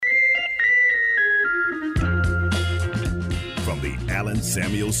the Allen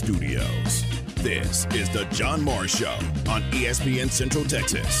Samuel Studios. This is the John Morris Show on ESPN Central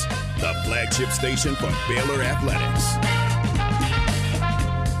Texas, the flagship station for Baylor Athletics.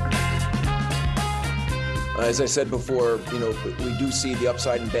 As I said before, we do see the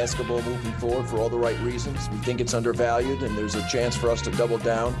upside in basketball moving forward for all the right reasons. We think it's undervalued, and there's a chance for us to double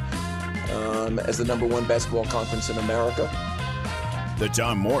down as the number one basketball conference in America. The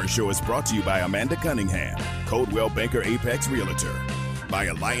John Morris Show is brought to you by Amanda Cunningham, Coldwell Banker Apex Realtor, by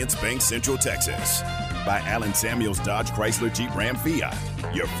Alliance Bank Central Texas, by Allen Samuels Dodge Chrysler Jeep Ram Fiat,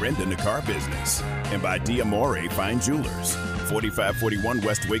 your friend in the car business, and by D'Amore Fine Jewelers, 4541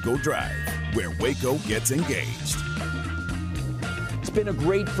 West Waco Drive, where Waco gets engaged. It's been a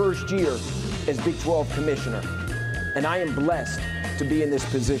great first year as Big 12 commissioner, and I am blessed to be in this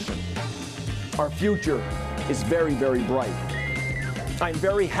position. Our future is very, very bright. I'm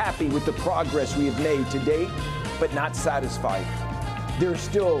very happy with the progress we have made to date, but not satisfied. There's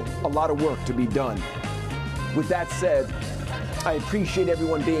still a lot of work to be done. With that said, I appreciate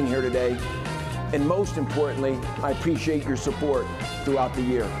everyone being here today, and most importantly, I appreciate your support throughout the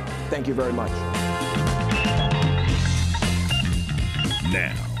year. Thank you very much.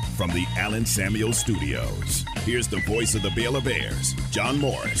 Now, from the Allen Samuel Studios, here's the voice of the Baylor Bears, John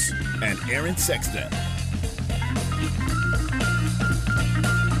Morris and Aaron Sexton.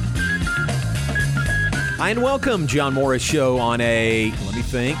 Hi and welcome, John Morris Show on a,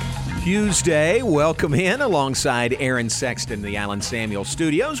 Tuesday. Welcome in alongside Aaron Sexton, the Allen Samuel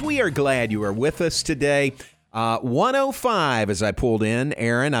Studios. We are glad you are with us today. 105 as I pulled in.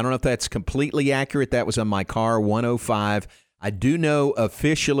 Aaron, I don't know if that's completely accurate. That was on my car, 105. I do know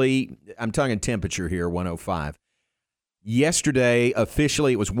officially, I'm talking temperature here, 105. Yesterday,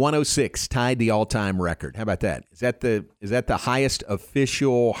 officially, it was 106, tied the all-time record. How about that? Is that the highest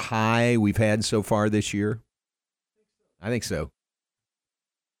official high we've had so far this year? I think so.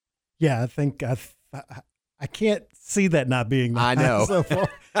 Yeah, I think I can't see that not being. I know. So far,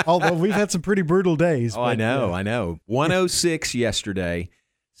 although we've had some pretty brutal days. I know. 106 yesterday.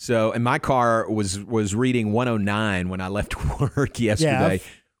 So, and my car was reading 109 when I left work yesterday.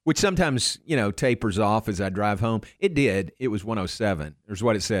 Yeah, which sometimes, tapers off as I drive home. It did. It was 107. There's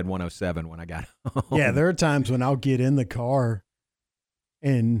what it said, 107 when I got home. Yeah, there are times when I'll get in the car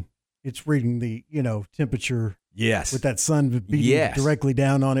and it's reading the, temperature. Yes. With that sun beating directly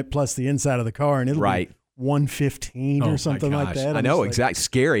down on it, plus the inside of the car, and it'll be 115 or something like that. I know, exactly.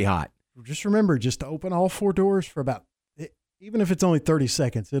 Scary hot. Just remember, just to open all four doors for about, even if it's only 30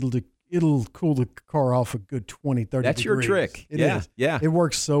 seconds, it'll cool the car off a good 20, 30 That's degrees. Your trick. It is. Yeah. It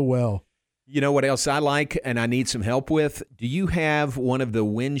works so well. You know what else I like and I need some help with? Do you have one of the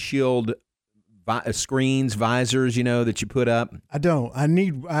windshield screens, visors, that you put up? I don't. I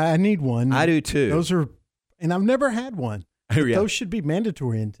need one. I do too. Those are, and I've never had one. Oh, yeah. Those should be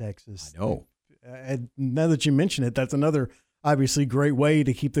mandatory in Texas. I know. Now that you mention it, that's another obviously great way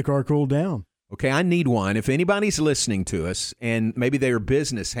to keep the car cooled down. Okay, I need one. If anybody's listening to us and maybe their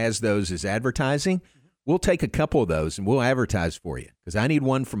business has those as advertising, we'll take a couple of those and we'll advertise for you because I need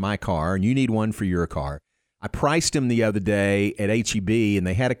one for my car and you need one for your car. I priced them the other day at H-E-B and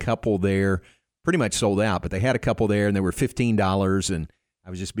they had a couple there, pretty much sold out, but they had a couple there and they were $15 and I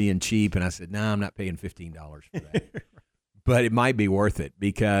was just being cheap and I said, no, I'm not paying $15 for that. But it might be worth it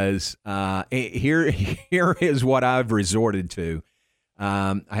because here is what I've resorted to.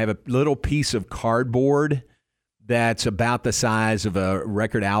 I have a little piece of cardboard that's about the size of a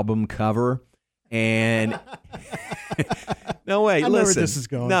record album cover. And no, wait, I listen. know where this is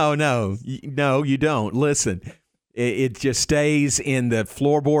going. No, you don't. Listen, it just stays in the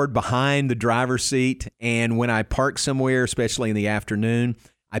floorboard behind the driver's seat. And when I park somewhere, especially in the afternoon,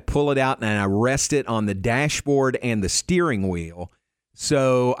 I pull it out and I rest it on the dashboard and the steering wheel.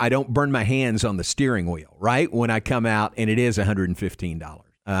 So I don't burn my hands on the steering wheel, right? When I come out, and it is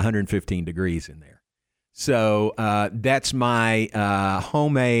 $115 degrees in there. So that's my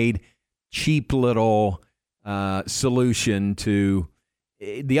homemade, cheap little solution to.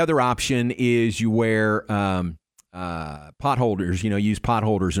 The other option is you wear pot holders. Use pot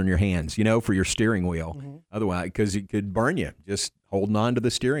holders on your hands. For your steering wheel. Mm-hmm. Otherwise, because it could burn you just holding on to the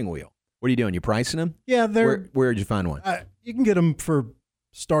steering wheel. What are you doing? You pricing them? Yeah, Where did you find one? You can get them for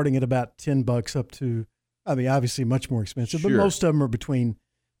starting at about $10 up to, obviously much more expensive, but most of them are between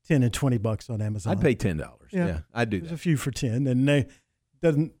 $10 and $20 on Amazon. I'd pay $10. Yeah, I'd do that. There's a few for $10, and they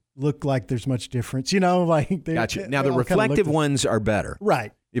doesn't look like there's much difference. Gotcha. Now the reflective ones are better,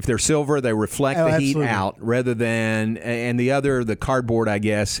 right? If they're silver, they reflect the heat out rather than, and the cardboard, I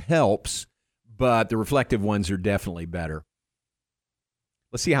guess, helps, but the reflective ones are definitely better.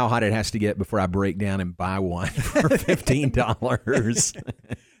 Let's see how hot it has to get before I break down and buy one for $15.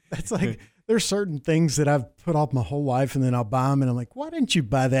 That's like, there's certain things that I've put off my whole life, and then I'll buy them, and I'm like, why didn't you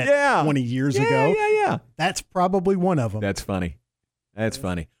buy that 20 years ago? Yeah. That's probably one of them. That's funny.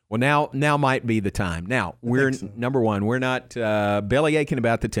 Well, now might be the time. Now, we're number one, we're not belly aching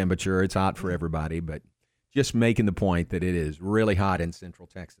about the temperature. It's hot for everybody, but just making the point that it is really hot in Central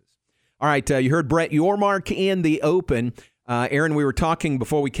Texas. All right, you heard Brett Yormark in the open. Aaron, we were talking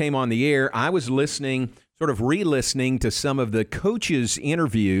before we came on the air. I was listening, sort of re-listening to some of the coaches'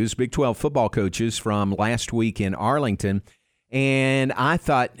 interviews, Big 12 football coaches from last week in Arlington, and I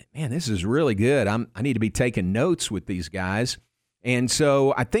thought, man, this is really good. I need to be taking notes with these guys. And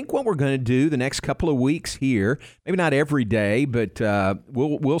so I think what we're going to do the next couple of weeks here, maybe not every day, but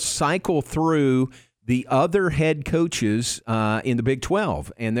we'll cycle through the other head coaches in the Big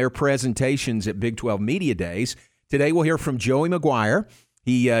 12 and their presentations at Big 12 Media Days. Today we'll hear from Joey McGuire.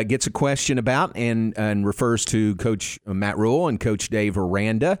 He gets a question about and refers to Coach Matt Rhule and Coach Dave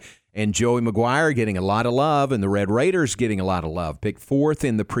Aranda. And Joey McGuire getting a lot of love, and the Red Raiders getting a lot of love. Picked 4th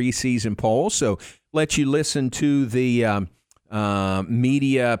in the preseason poll. So let you listen to the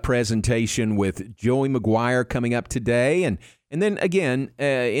media presentation with Joey McGuire coming up today. And then, again,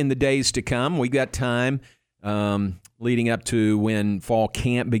 in the days to come, we've got time leading up to when fall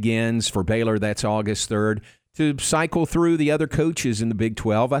camp begins. For Baylor, that's August 3rd, to cycle through the other coaches in the Big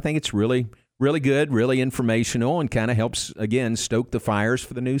 12. I think it's really, really good, really informational, and kind of helps, again, stoke the fires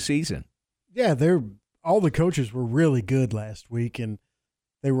for the new season. Yeah, all the coaches were really good last week, and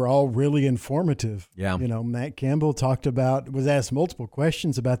they were all really informative. Yeah. You know, Matt Campbell was asked multiple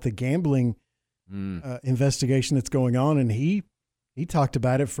questions about the gambling investigation that's going on, and he talked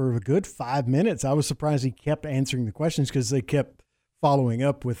about it for a good 5 minutes. I was surprised he kept answering the questions because they kept following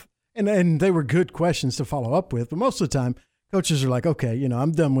up with, and they were good questions to follow up with. But most of the time, coaches are like, okay,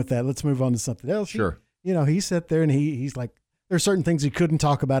 I'm done with that. Let's move on to something else. Sure. He sat there and he's like, there's certain things he couldn't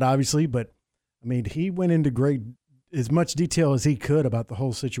talk about, obviously, but I mean, he went into as much detail as he could about the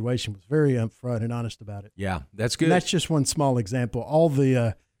whole situation. Was very upfront and honest about it. Yeah, that's good. And that's just one small example. All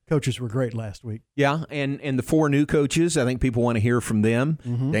the coaches were great last week. Yeah, and the 4 new coaches, I think people want to hear from them.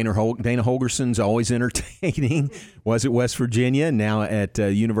 Mm-hmm. Dana Holgerson's always entertaining. Was at West Virginia, now at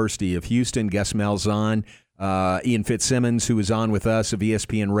University of Houston. Gus Malzahn, Ian Fitzsimmons, who was on with us of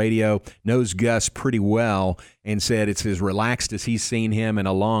ESPN Radio, knows Gus pretty well and said it's as relaxed as he's seen him in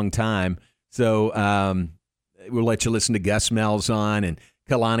a long time. So we'll let you listen to Gus Malzahn and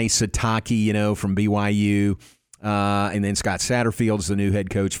Kalani Sitake, from BYU. And then Scott Satterfield's the new head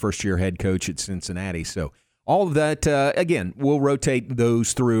coach, first-year head coach at Cincinnati. So all of that, again, we'll rotate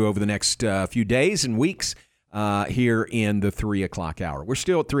those through over the next few days and weeks here in the 3 o'clock hour. We're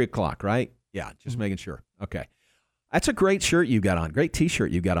still at 3 o'clock, right? Yeah, just making sure. Okay. That's a great shirt you got on. Great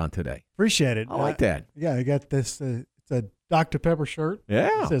T-shirt you got on today. Appreciate it. I like that. Yeah, I got this. It's a Dr. Pepper shirt.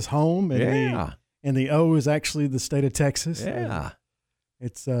 Yeah. It says home, and the O is actually the state of Texas. Yeah.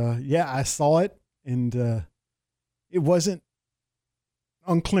 It's I saw it, and it wasn't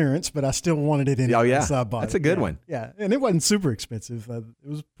on clearance, but I still wanted it in. Oh, yeah. So I bought That's it. a good one. Yeah, and it wasn't super expensive. It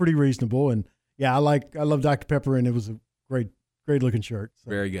was pretty reasonable, and I love Dr. Pepper, and it was a great looking shirt. So.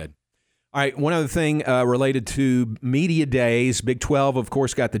 Very good. All right, one other thing related to media days. Big 12, of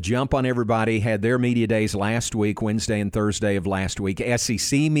course, got the jump on everybody, had their media days last week, Wednesday and Thursday of last week.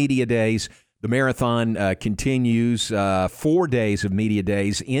 SEC media days, the marathon continues, 4 days of media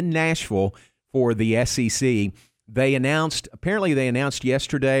days in Nashville for the SEC. Apparently they announced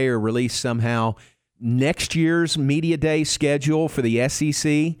yesterday or released somehow next year's media day schedule for the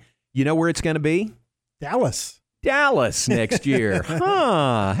SEC. You know where it's going to be? Dallas next year.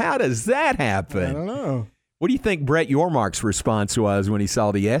 How does that happen? I don't know. What do you think Brett Yormark's response was when he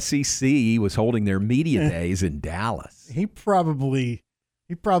saw the SEC was holding their media days in Dallas? He probably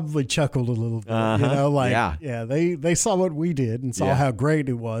chuckled a little bit. They saw what we did and saw how great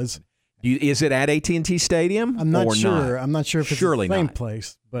it was. Is it at AT&T Stadium? I'm not sure. Not? I'm not sure if it's Surely the same not.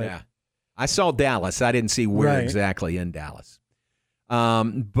 place. But yeah. I saw Dallas. I didn't see where exactly in Dallas.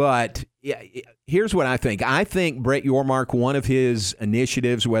 But here's what I think. I think Brett Yormark, one of his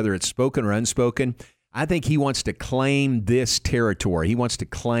initiatives, whether it's spoken or unspoken, I think he wants to claim this territory. He wants to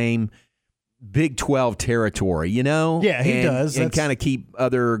claim Big 12 territory, Yeah, he does. And kind of keep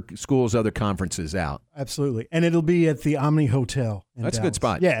other schools, other conferences out. Absolutely. And it'll be at the Omni Hotel in That's Dallas. a good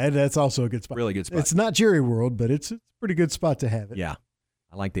spot. Yeah, that's also a good spot. Really good spot. It's not Jerry World, but it's a pretty good spot to have it. Yeah.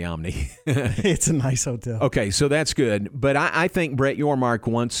 I like the Omni. It's a nice hotel. Okay, so that's good. But I think Brett Yormark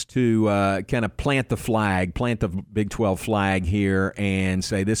wants to kind of plant the Big 12 flag here and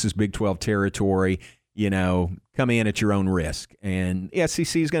say this is Big 12 territory. come in at your own risk. And the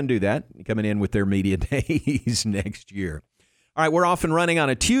SEC is going to do that, coming in with their media days next year. All right, we're off and running on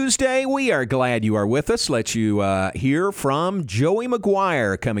a Tuesday. We are glad you are with us. Let you hear from Joey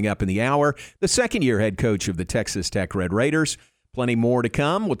McGuire coming up in the hour, the second-year head coach of the Texas Tech Red Raiders. Plenty more to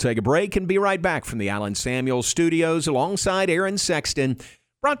come. We'll take a break and be right back from the Allen Samuels studios alongside Aaron Sexton.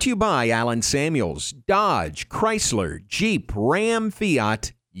 Brought to you by Allen Samuels, Dodge, Chrysler, Jeep, Ram,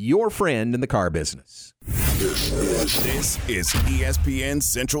 Fiat, your friend in the car business. This is ESPN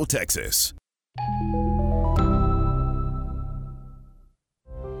Central Texas.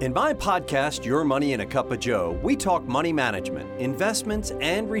 In my podcast, Your Money in a Cup of Joe, we talk money management, investments,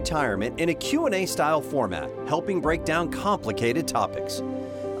 and retirement in a Q&A style format, helping break down complicated topics.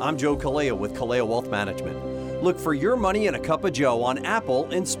 I'm Joe Kaleo with Kaleo Wealth Management. Look for Your Money in a Cup of Joe on Apple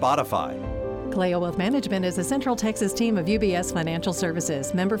and Spotify. Kaleo Wealth Management is a Central Texas team of UBS Financial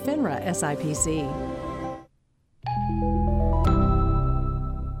Services, member FINRA SIPC.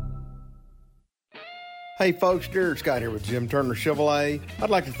 Hey folks, Derek Scott here with Jim Turner Chevrolet.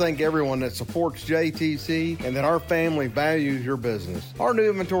 I'd like to thank everyone that supports JTC and that our family values your business. Our new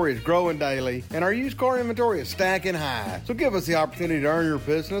inventory is growing daily and our used car inventory is stacking high. So give us the opportunity to earn your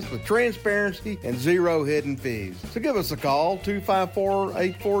business with transparency and zero hidden fees. So give us a call,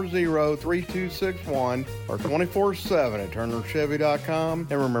 254-840-3261 or 24/7 at TurnerChevy.com.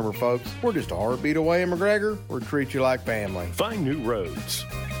 And remember folks, we're just a heartbeat away in McGregor. We'll treat you like family. Find new roads.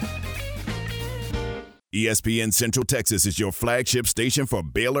 ESPN Central Texas is your flagship station for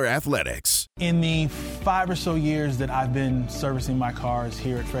Baylor Athletics. In the 5 or so years that I've been servicing my cars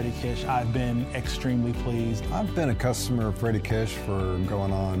here at Freddie Kish, I've been extremely pleased. I've been a customer of Freddie Kish for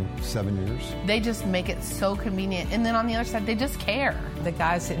going on 7 years. They just make it so convenient. And then on the other side, they just care. The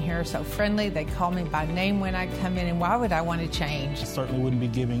guys sitting here are so friendly. They call me by name when I come in, and why would I want to change? I certainly wouldn't be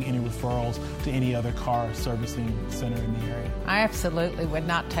giving any referrals to any other car servicing center in the area. I absolutely would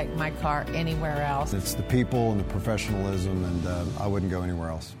not take my car anywhere else. It's the people and the professionalism, and I wouldn't go anywhere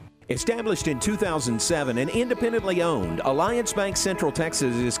else. Established in 2007 and independently owned, Alliance Bank Central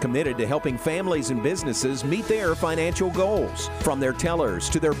Texas is committed to helping families and businesses meet their financial goals. From their tellers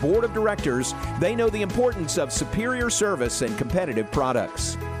to their board of directors, they know the importance of superior service and competitive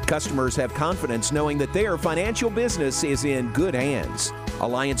products. Customers have confidence knowing that their financial business is in good hands.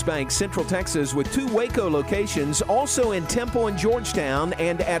 Alliance Bank Central Texas with 2 Waco locations, also in Temple and Georgetown,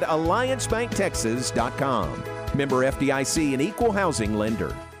 and at alliancebanktexas.com. Member FDIC and equal housing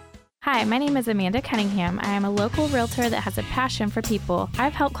lender. Hi, my name is Amanda Cunningham. I am a local realtor that has a passion for people.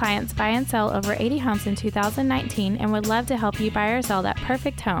 I've helped clients buy and sell over 80 homes in 2019 and would love to help you buy or sell that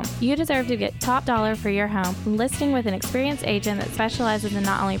perfect home. You deserve to get top dollar for your home. Listing with an experienced agent that specializes in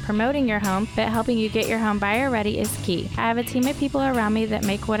not only promoting your home, but helping you get your home buyer ready is key. I have a team of people around me that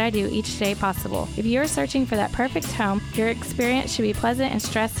make what I do each day possible. If you're searching for that perfect home, your experience should be pleasant and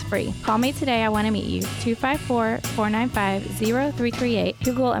stress-free. Call me today. I want to meet you. 254-495-0338.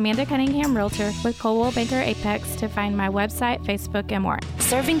 Google Amanda Cunningham Realtor with Coldwell Banker Apex to find my website, Facebook, and more.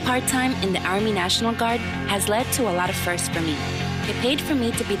 Serving part-time in the Army National Guard has led to a lot of firsts for me. It paid for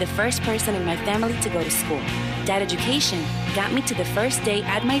me to be the first person in my family to go to school. That education got me to the first day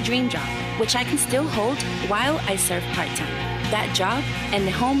at my dream job, which I can still hold while I serve part-time. That job and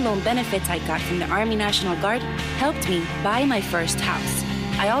the home loan benefits I got from the Army National Guard helped me buy my first house.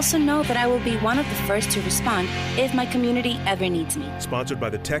 I also know that I will be one of the first to respond if my community ever needs me. Sponsored by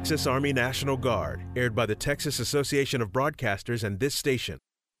the Texas Army National Guard. Aired by the Texas Association of Broadcasters and this station.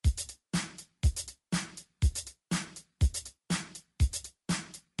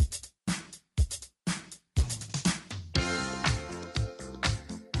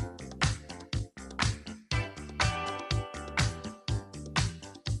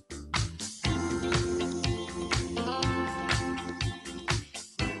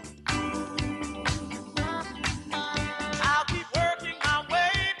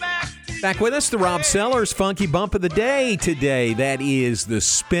 Back with us, the Rob Sellers Funky Bump of the Day today. That is the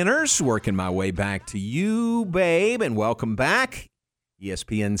Spinners. Working my way back to you, babe, and welcome back.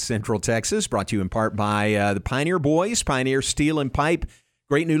 ESPN Central Texas, brought to you in part by the Pioneer Boys, Pioneer Steel and Pipe.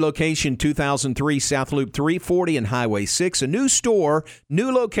 Great new location, 2003 South Loop 340 and Highway 6. A new store,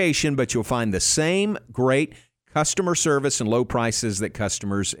 new location, but you'll find the same great customer service and low prices that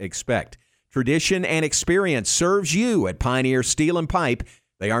customers expect. Tradition and experience serves you at Pioneer Steel and Pipe.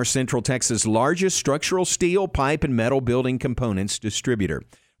 They are Central Texas' largest structural steel, pipe, and metal building components distributor.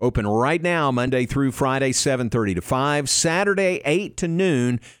 Open right now, Monday through Friday, 7:30 to 5, Saturday, 8 to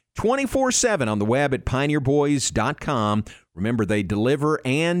noon, 24/7 on the web at pioneerboys.com. Remember, they deliver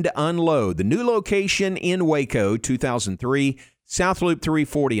and unload. The new location in Waco, 2003 South Loop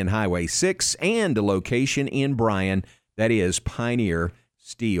 340 and Highway 6, and a location in Bryan that is Pioneer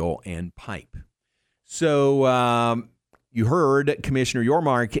Steel and Pipe. So you heard Commissioner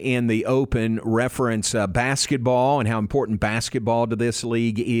Yormark in the open reference basketball and how important basketball to this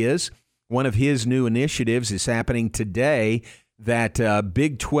league is. One of his new initiatives is happening today, that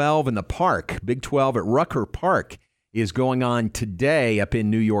Big 12 in the park, Big 12 at Rucker Park, is going on today up in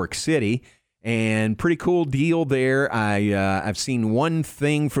New York City. And pretty cool deal there. I've seen one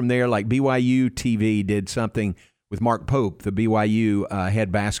thing from there, like BYU TV did something with Mark Pope, the BYU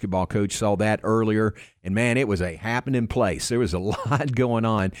head basketball coach, saw that earlier. And, man, it was a happening place. There was a lot going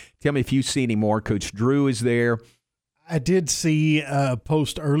on. Tell me if you see any more. Coach Drew is there. I did see a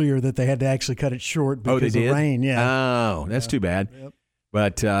post earlier that they had to actually cut it short because of rain. Yeah. Oh, that's too bad. Yep.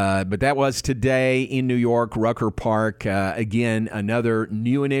 But that was today in New York, Rucker Park. Again, another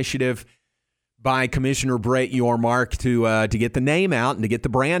new initiative by Commissioner Brett Yormark to get the name out and to get the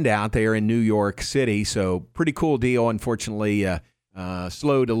brand out there in New York City. So pretty cool deal. Unfortunately,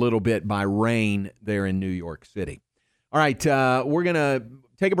 slowed a little bit by rain there in New York City. All right, we're going to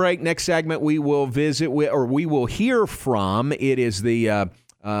take a break. Next segment, we will we will hear from. It is the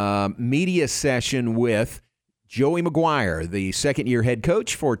media session with Joey McGuire, the second-year head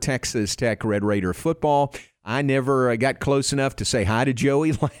coach for Texas Tech Red Raider football. I never got close enough to say hi to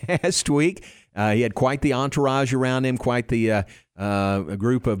Joey last week. He had quite the entourage around him, quite the a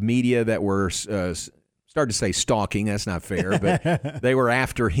group of media that were started to say stalking. That's not fair, but they were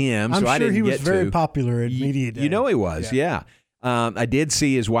after him. I'm so sure I didn't he was get very to. popular at media day. You know he was, yeah. I did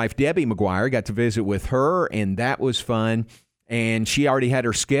see his wife, Debbie McGuire, got to visit with her, and that was fun. And she already had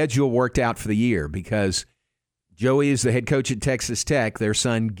her schedule worked out for the year because Joey is the head coach at Texas Tech. Their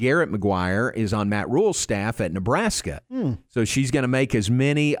son, Garrett McGuire, is on Matt Rule's staff at Nebraska. So she's going to make as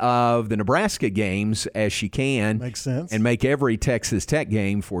many of the Nebraska games as she can. Makes sense. And make every Texas Tech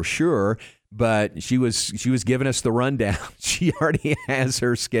game for sure. But she was giving us the rundown. She already has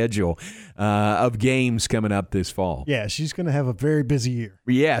her schedule of games coming up this fall. Yeah, she's going to have a very busy year.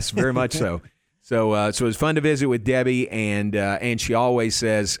 Yes, very much so. So it was fun to visit with Debbie, and she always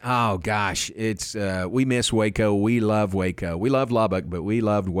says, "Oh gosh, it's we miss Waco. We love Waco. We love Lubbock, but we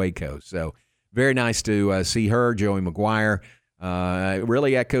loved Waco." So very nice to see her, Joey McGuire. It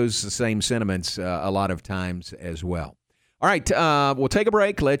really echoes the same sentiments a lot of times as well. All right, we'll take a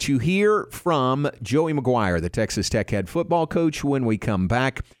break. Let you hear from Joey McGuire, the Texas Tech head football coach, when we come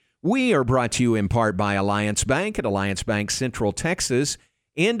back. We are brought to you in part by Alliance Bank at Alliance Bank Central Texas.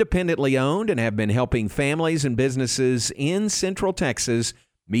 Independently owned and have been helping families and businesses in Central Texas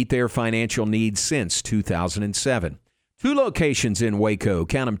meet their financial needs since 2007. 2 locations in Waco,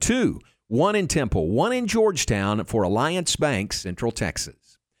 count them 2, 1 in Temple, 1 in Georgetown for Alliance Bank Central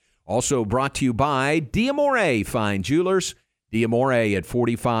Texas. Also brought to you by D'Amore Fine Jewelers. D'Amore at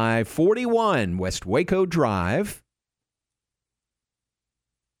 4541 West Waco Drive.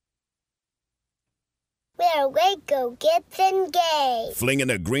 Where Waco gets engaged. Flinging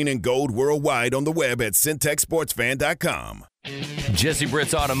the green and gold worldwide on the web at CentechSportsFan.com. Jesse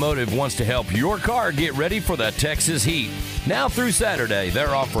Britt's Automotive wants to help your car get ready for the Texas heat. Now through Saturday,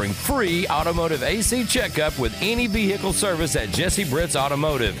 they're offering free automotive AC checkup with any vehicle service at Jesse Britt's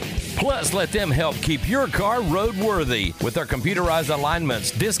Automotive. Plus, let them help keep your car roadworthy with their computerized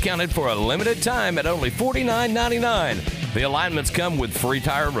alignments discounted for a limited time at only $49.99. The alignments come with free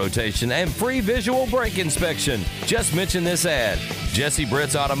tire rotation and free visual brake inspection. Just mention this ad. Jesse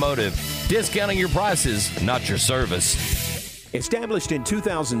Britt's Automotive. Discounting your prices, not your service. Established in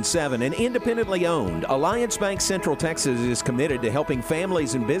 2007 and independently owned, Alliance Bank Central Texas is committed to helping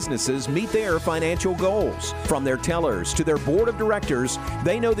families and businesses meet their financial goals. From their tellers to their board of directors,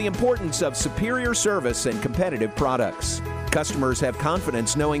 they know the importance of superior service and competitive products. Customers have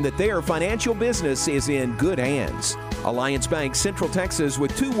confidence knowing that their financial business is in good hands. Alliance Bank Central Texas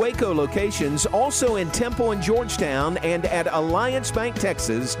with 2 Waco locations, also in Temple and Georgetown, and at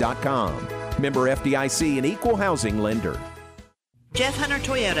AllianceBankTexas.com. Member FDIC and equal housing lender. Jeff Hunter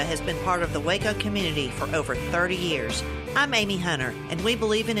Toyota has been part of the Waco community for over 30 years. I'm Amy Hunter, and we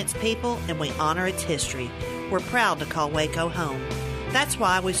believe in its people and we honor its history. We're proud to call Waco home. That's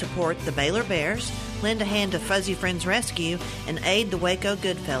why we support the Baylor Bears, lend a hand to Fuzzy Friends Rescue, and aid the Waco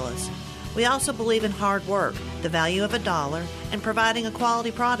Goodfellas. We also believe in hard work, the value of $1, and providing a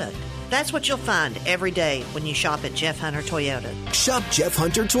quality product. That's what you'll find every day when you shop at Jeff Hunter Toyota. Shop Jeff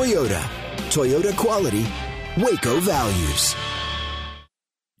Hunter Toyota. Toyota quality, Waco values.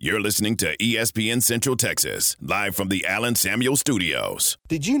 You're listening to ESPN Central Texas, live from the Allen Samuel Studios.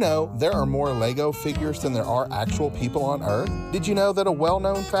 Did you know there are more Lego figures than there are actual people on Earth? Did you know that a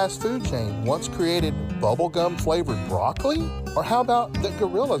well-known fast food chain once created bubblegum-flavored broccoli? Or how about that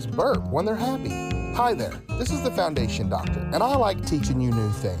gorillas burp when they're happy? Hi there, this is the Foundation Doctor, and I like teaching you new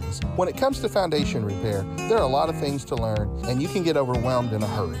things. When it comes to foundation repair, there are a lot of things to learn, and you can get overwhelmed in a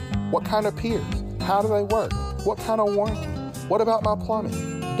hurry. What kind of piers? How do they work? What kind of warranty? What about my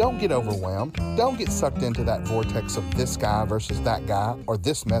plumbing? Don't get overwhelmed. Don't get sucked into that vortex of this guy versus that guy, or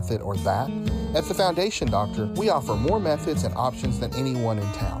this method or that. At the Foundation Doctor, we offer more methods and options than anyone in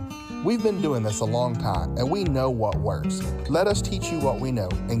town. We've been doing this a long time, and we know what works. Let us teach you what we know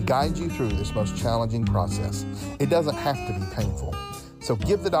and guide you through this most challenging process. It doesn't have to be painful. So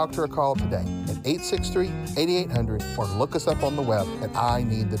give the doctor a call today at 863-8800 or look us up on the web at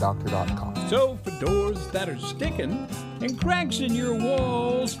ineedthedoctor.com. So for doors that are sticking and cracks in your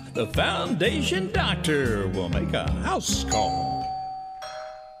walls, the Foundation Doctor will make a house call.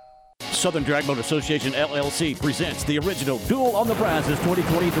 Southern Dragboat Association, LLC presents the original Duel on the Brazos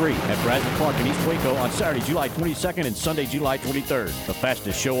 2023 at Brazos Park in East Waco on Saturday, July 22nd and Sunday, July 23rd. The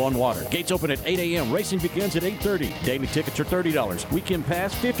fastest show on water. Gates open at 8 a.m. Racing begins at 8:30. Daily tickets are $30. Weekend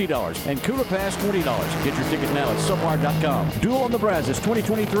pass, $50. And cooler pass, $20. Get your ticket now at subwire.com. Duel on the Brazos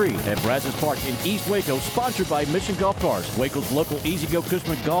 2023 at Brazos Park in East Waco, sponsored by Mission Golf Cars, Waco's local easy-go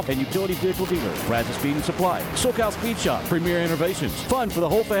Cushman Golf and utility vehicle dealer. Brazos Speed and Supply, SoCal Speed Shop, Premier Innovations. Fun for the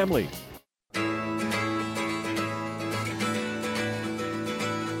whole family.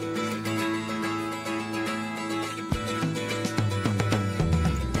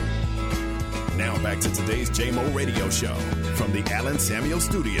 Back to today's JMO Radio Show from the Allen Samuel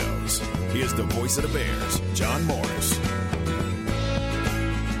Studios. Here's the voice of the Bears, John Morris.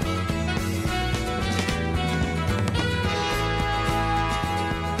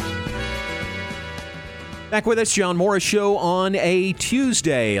 Back with us, John Morris Show on a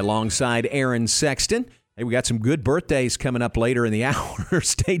Tuesday alongside Aaron Sexton. Hey, we got some good birthdays coming up later in the hour.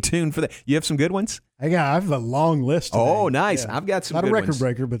 Stay tuned for that. You have some good ones? I have a long list today. Oh, nice. Yeah. I've got some Not good a record ones.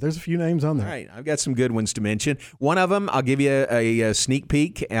 breaker, but there's a few names on there. All right, I've got some good ones to mention. One of them, I'll give you a sneak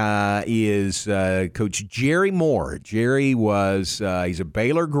peek, is Coach Jerry Moore. Jerry was he's a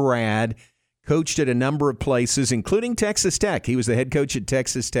Baylor grad, coached at a number of places, including Texas Tech. He was the head coach at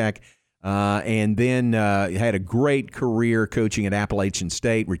Texas Tech, and then had a great career coaching at Appalachian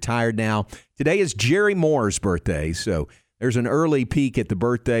State, retired now. Today is Jerry Moore's birthday, so there's an early peek at the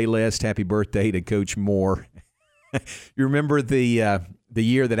birthday list. Happy birthday to Coach Moore. You remember the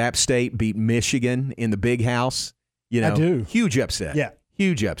year that App State beat Michigan in the Big House? You know, I do. Huge upset. Yeah.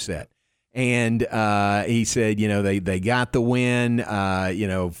 Huge upset. And he said, they got the win,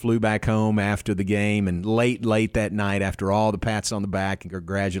 flew back home after the game, and late that night, after all the pats on the back and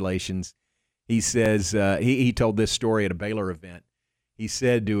congratulations, he says, he told this story at a Baylor event. He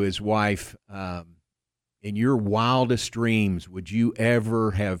said to his wife, in your wildest dreams, would you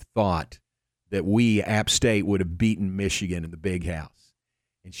ever have thought that we, App State, would have beaten Michigan in the Big House?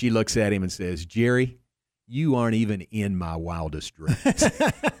 And she looks at him and says, Jerry, you aren't even in my wildest dreams.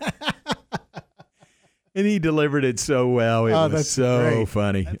 And he delivered it so well. It was so great.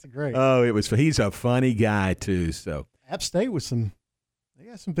 funny. That's great. Oh, it was. He's a funny guy, too. So App State with they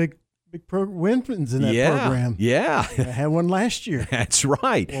got some big wins in that program. Yeah. I had one last year. That's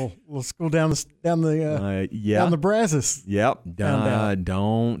right. Well, let's go down the Brazos. Yep.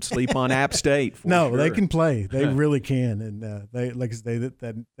 Don't sleep on App State. No, sure. they can play. They really can. And they, like I say,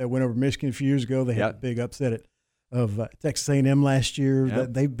 that went over Michigan a few years ago. They had a big upset of Texas A&M last year. Yep.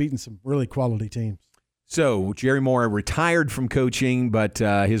 They've beaten some really quality teams. So Jerry Moore retired from coaching, but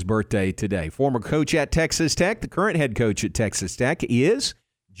his birthday today. Former coach at Texas Tech, the current head coach at Texas Tech is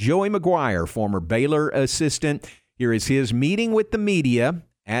Joey McGuire, former Baylor assistant. Here is his meeting with the media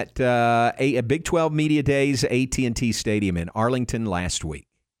at a Big 12 Media Days, AT&T Stadium in Arlington last week.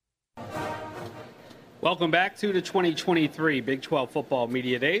 Welcome back to the 2023 Big 12 Football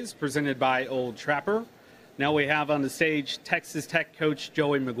Media Days, presented by Old Trapper. Now we have on the stage Texas Tech coach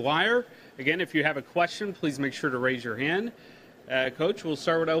Joey McGuire. Again, if you have a question, please make sure to raise your hand. Coach, we'll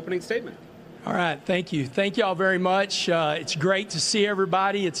start with an opening statement. All right, thank you. Thank you all very much. It's great to see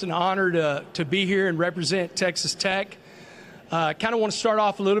everybody. It's an honor to be here and represent Texas Tech. Kind of want to start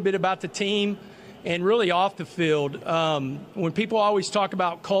off a little bit about the team and really off the field. When people always talk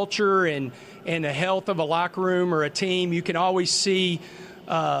about culture and the health of a locker room or a team, you can always see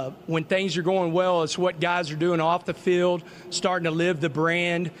when things are going well, it's what guys are doing off the field, starting to live the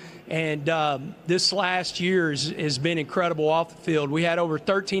brand. And this last year has been incredible off the field. We had over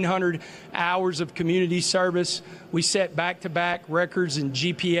 1,300 hours of community service. We set back-to-back records in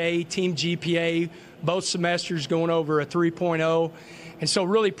GPA, team GPA, both semesters going over a 3.0. And so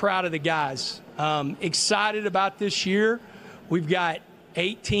really proud of the guys. Excited about this year. We've got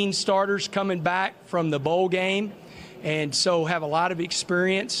 18 starters coming back from the bowl game, and so have a lot of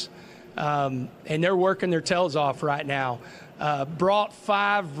experience. And they're working their tails off right now. Brought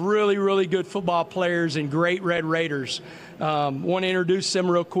 5 really, really good football players and great Red Raiders. Want to introduce them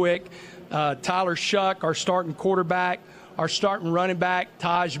real quick. Tyler Shuck, our starting quarterback, our starting running back,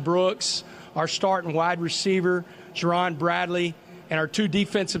 Taj Brooks, our starting wide receiver, Jerron Bradley, and our 2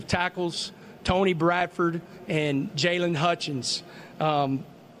 defensive tackles, Tony Bradford and Jalen Hutchins.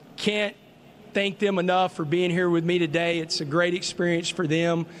 Can't thank them enough for being here with me today. It's a great experience for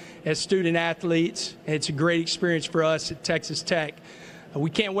them as student athletes. It's a great experience for us at Texas Tech. We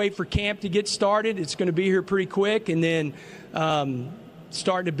can't wait for camp to get started. It's going to be here pretty quick, and then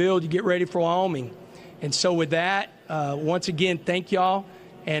starting to build to get ready for Wyoming. And so with that, once again, thank y'all,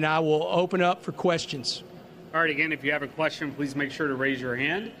 and I will open up for questions. All right, again, if you have a question, please make sure to raise your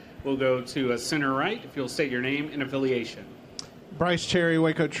hand. We'll go to center right if you'll state your name and affiliation. Bryce Cherry,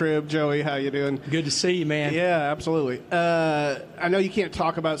 Waco Trib. Joey, how you doing? Good to see you, man. Yeah, absolutely. I know you can't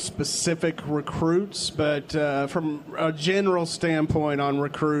talk about specific recruits, but from a general standpoint on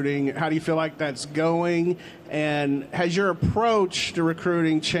recruiting, how do you feel like that's going? And has your approach to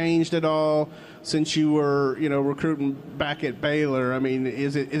recruiting changed at all since you were, recruiting back at Baylor? I mean,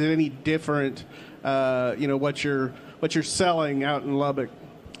 is it any different? What you're selling out in Lubbock?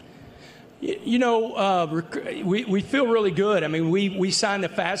 We feel really good. I mean, we signed the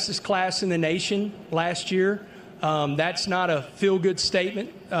fastest class in the nation last year. That's not a feel-good statement.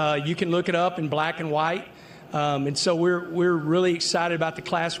 You can look it up in black and white. And so we're really excited about the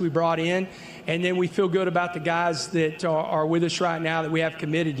class we brought in. And then we feel good about the guys that are with us right now that we have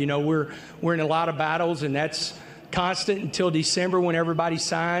committed. We're in a lot of battles, and that's constant until December when everybody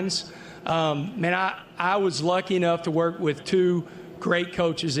signs. I was lucky enough to work with 2 great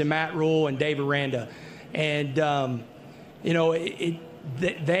coaches in Matt Rule and Dave Aranda. And,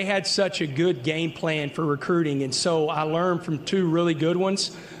 they had such a good game plan for recruiting. And so I learned from 2 really good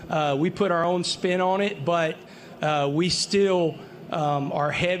ones. We put our own spin on it, but we still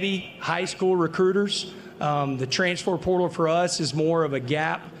are heavy high school recruiters. The transfer portal for us is more of a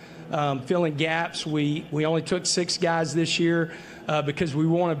gap, filling gaps. We only took 6 guys this year because we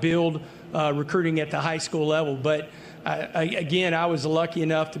want to build recruiting at the high school level. But I was lucky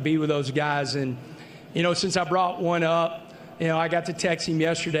enough to be with those guys. And, since I brought one up, I got to text him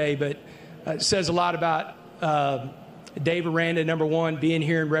yesterday, but it says a lot about Dave Aranda, number one, being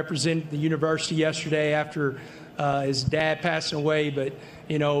here and representing the university yesterday after his dad passing away. But,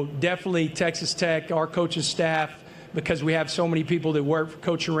 definitely Texas Tech, our coaching staff, because we have so many people that work for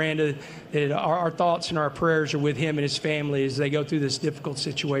Coach Aranda, that our thoughts and our prayers are with him and his family as they go through this difficult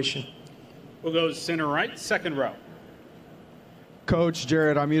situation. We'll go center right, second row. Coach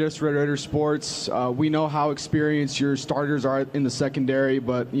Jared Amidas, Red Raider Sports. We know how experienced your starters are in the secondary,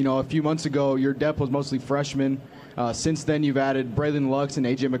 but, a few months ago, your depth was mostly freshmen. Since then, you've added Braylon Lux and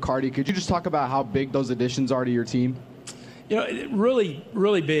A.J. McCarty. Could you just talk about how big those additions are to your team? Really,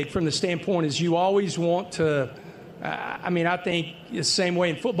 really big from the standpoint is you always want to I think the same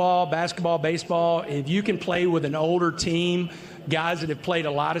way in football, basketball, baseball, if you can play with an older team, guys that have played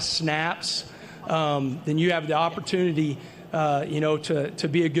a lot of snaps, then you have the opportunity to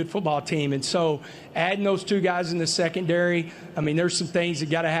be a good football team. And so adding those 2 guys in the secondary, there's some things that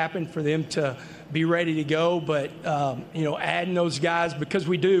got to happen for them to be ready to go. But, adding those guys, because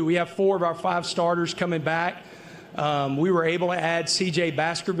we have 4 of our 5 starters coming back. We were able to add C.J.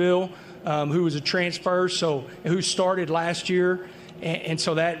 Baskerville, who was a transfer, who started last year. And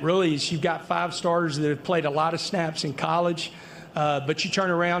so that really is, you've got 5 starters that have played a lot of snaps in college. But you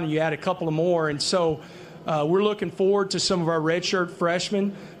turn around and you add a couple of more. And so we're looking forward to some of our redshirt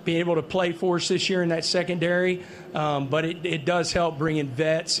freshmen being able to play for us this year in that secondary. But it does help bringing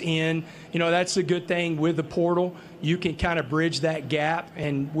vets in. That's the good thing with the portal. You can kind of bridge that gap,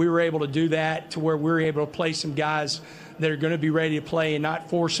 and we were able to do that to where we're able to play some guys that are going to be ready to play and not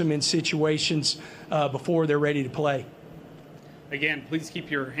force them in situations before they're ready to play. Again, please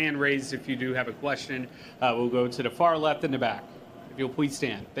keep your hand raised if you do have a question. We'll go to the far left in the back. If you'll please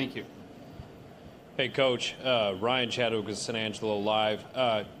stand. Thank you. Hey, Coach. Ryan Chadwick with San Angelo Live.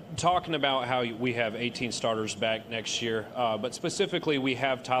 Talking about how we have 18 starters back next year, but specifically we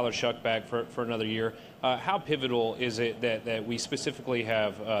have Tyler Shough back for another year. How pivotal is it that we specifically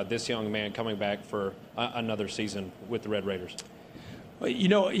have this young man coming back for another season with the Red Raiders? You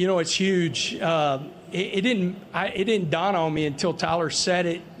know, it's huge. It didn't dawn on me until Tyler said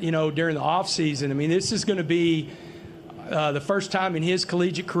it, during the offseason. I mean, this is going to be the first time in his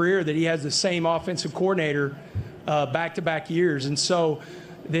collegiate career that he has the same offensive coordinator back-to-back years. And so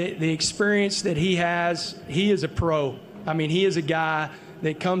the experience that he has, he is a pro. I mean, he is a guy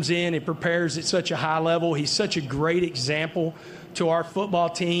that comes in and prepares at such a high level. He's such a great example to our football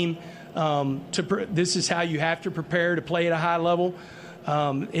team. This is how you have to prepare to play at a high level.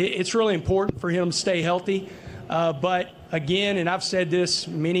 It's really important for him to stay healthy. But again, and I've said this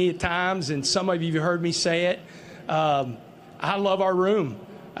many times, and some of you have heard me say it, I love our room.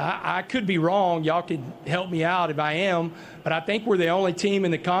 I could be wrong. Y'all could help me out if I am. But I think we're the only team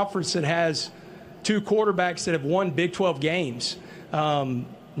in the conference that has 2 quarterbacks that have won Big 12 games.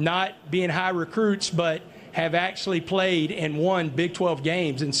 Not being high recruits, but have actually played and won Big 12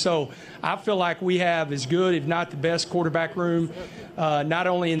 games. And so I feel like we have as good, if not the best, quarterback room, not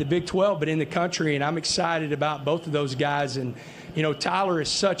only in the Big 12, but in the country. And I'm excited about both of those guys. And, Tyler is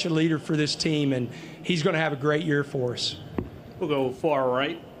such a leader for this team, and he's going to have a great year for us. We'll go far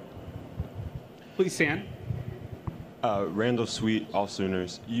right. Please stand. Randall Sweet, All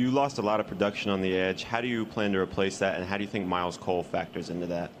Sooners. You lost a lot of production on the edge. How do you plan to replace that, and how do you think Miles Cole factors into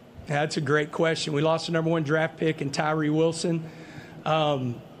that? That's a great question. We lost the #1 draft pick in Tyree Wilson.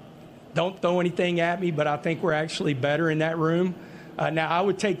 Don't throw anything at me, but I think we're actually better in that room. Now, I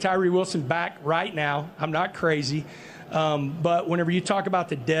would take Tyree Wilson back right now. I'm not crazy. But whenever you talk about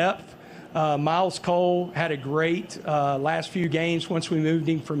the depth, Miles Cole had a great last few games once we moved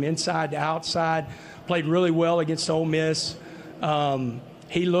him from inside to outside. Played really well against Ole Miss.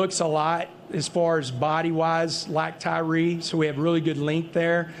 He looks a lot, as far as body-wise, like Tyree, so we have really good length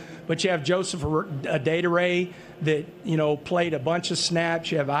there. But you have Joseph Adedire that, played a bunch of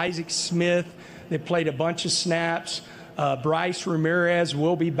snaps. You have Isaac Smith that played a bunch of snaps. Bryce Ramirez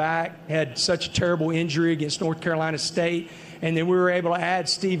will be back. Had such a terrible injury against North Carolina State. And then we were able to add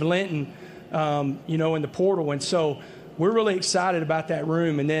Steve Linton, in the portal. And so we're really excited about that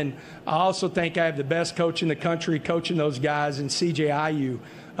room. And then I also think I have the best coach in the country coaching those guys in CJ Ayu.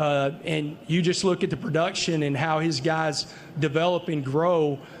 And you just look at the production and how his guys develop and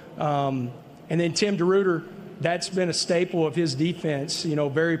grow. And then Tim DeRuyter, that's been a staple of his defense,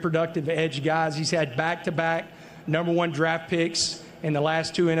 very productive edge guys. He's had back-to-back #1 draft picks in the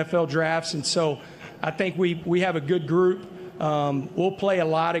last 2 NFL drafts. And so I think we have a good group. We'll play a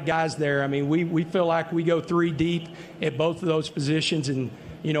lot of guys there. I mean, we feel like we go 3 deep at both of those positions, and,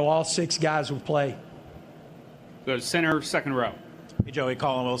 all 6 guys will play. Go to center, second row. Hey, Joey,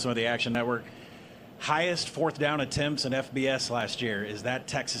 Colin Wilson with the Action Network. Highest 4th down attempts in FBS last year. Is that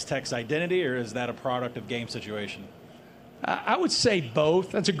Texas Tech's identity, or is that a product of game situation? I would say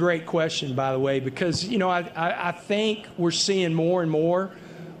both. That's a great question, by the way, because, I think we're seeing more and more.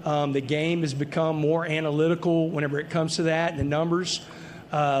 The game has become more analytical whenever it comes to that, the numbers.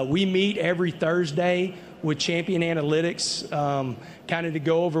 We meet every Thursday with Champion Analytics, kind of to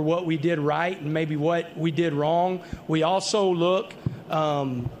go over what we did right and maybe what we did wrong. We also look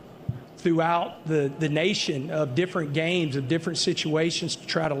throughout the nation of different games, of different situations to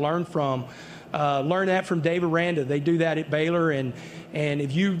try to learn from. Learn that from Dave Aranda. They do that at Baylor. And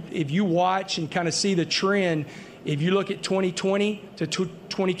if you watch and kind of see the trend, if you look at 2020 to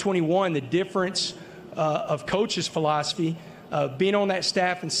 2021, the difference of coach's philosophy, being on that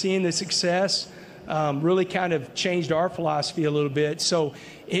staff and seeing the success really kind of changed our philosophy a little bit. So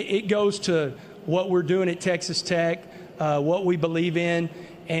it goes to what we're doing at Texas Tech, what we believe in.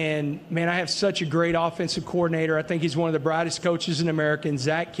 And, man, I have such a great offensive coordinator. I think he's one of the brightest coaches in America, and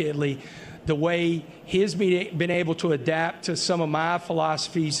Zach Kittley. The way he's been able to adapt to some of my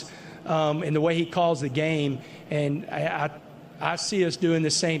philosophies and the way he calls the game. And I see us doing the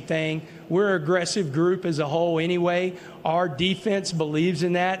same thing. We're an aggressive group as a whole anyway. Our defense believes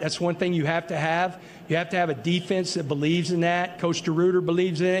in that. That's one thing you have to have. You have to have a defense that believes in that. Coach DeRuyter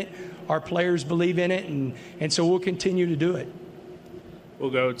believes in it. Our players believe in it. And so we'll continue to do it. We'll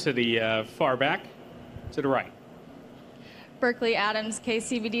go to the far back, to the right. Berkeley Adams,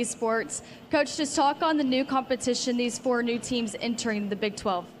 KCVD Sports. Coach, just talk on the new competition, these 4 new teams entering the Big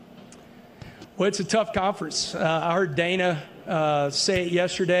 12. Well, it's a tough conference. I heard Dana say it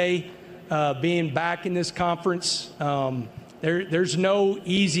yesterday, being back in this conference. There's no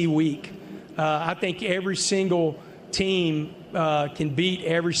easy week. I think every single team can beat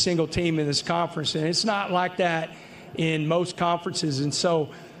every single team in this conference, and it's not like that in most conferences. And so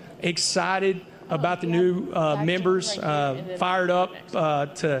excited about the new members, fired up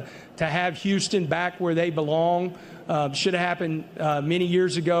to have Houston back where they belong. Should have happened many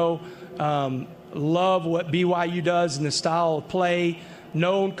years ago. Love what BYU does and the style of play.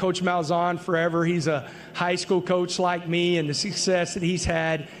 Known Coach Malzahn forever. He's a high school coach like me, and the success that he's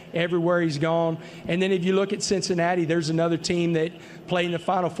had everywhere he's gone. And then if you look at Cincinnati, there's another team that played in the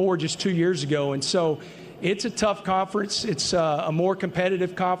Final Four just 2 years ago. And so it's a tough conference. It's a more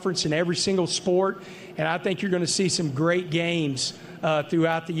competitive conference in every single sport. And I think you're going to see some great games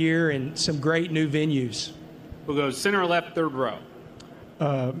throughout the year and some great new venues. We'll go center left, third row.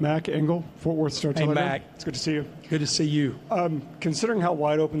 Mac Engel, Fort Worth Star-Telegram. Hey, Mac. It's good to see you. Good to see you. Considering how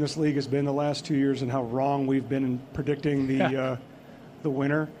wide open this league has been the last 2 years and how wrong we've been in predicting the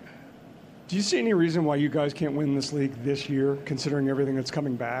winner, do you see any reason why you guys can't win this league this year, considering everything that's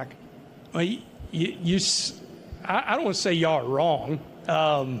coming back? Well, I don't want to say y'all are wrong,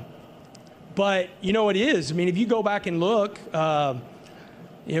 but, you know, it is. I mean, if you go back and look,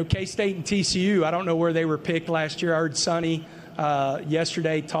 K-State and TCU, I don't know where they were picked last year. I heard Sonny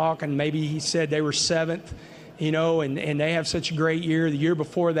yesterday talk, and maybe he said they were 7th, and they have such a great year. The year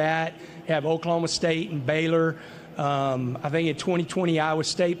before that, they have Oklahoma State and Baylor. I think in 2020, Iowa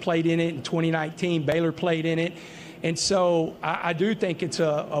State played in it. In 2019, Baylor played in it. And so I do think it's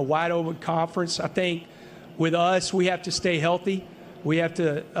a wide open conference. I think with us, we have to stay healthy. We have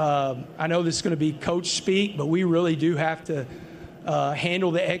to, I know this is going to be coach speak, but we really do have to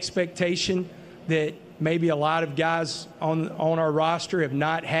handle the expectation that maybe a lot of guys on our roster have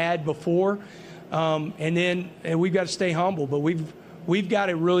not had before. And we've got to stay humble, but we've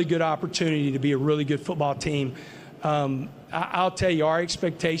got a really good opportunity to be a really good football team. I'll tell you, our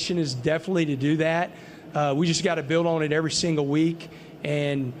expectation is definitely to do that. We just got to build on it every single week,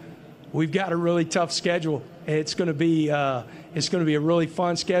 and we've got a really tough schedule. It's going to be a really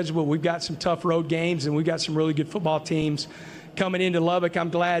fun schedule, but we've got some tough road games, and we've got some really good football teams coming into Lubbock. I'm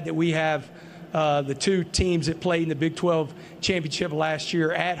glad that we have the two teams that played in the Big 12 championship last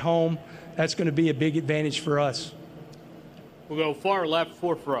year at home. That's going to be a big advantage for us. We'll go far left,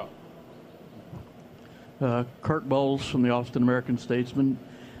 fourth row. Kirk Bowles from the Austin American-Statesman.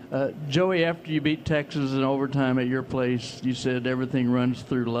 Joey, after you beat Texas in overtime at your place, you said everything runs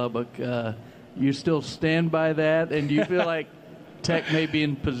through Lubbock. You still stand by that? And do you feel like Tech may be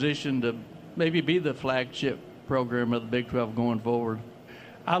in position to maybe be the flagship program of the Big 12 going forward?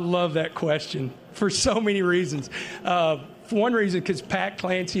 I love that question for so many reasons. For one reason, because Pat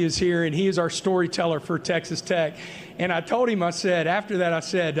Clancy is here, and he is our storyteller for Texas Tech. And I told him, after that, I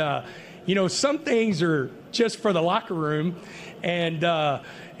said, some things are just for the locker room, and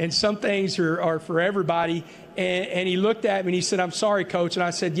some things are for everybody. And he looked at me and he said, "I'm sorry, Coach." And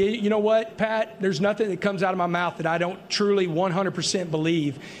I said, "Yeah, you know what, Pat? There's nothing that comes out of my mouth that I don't truly 100%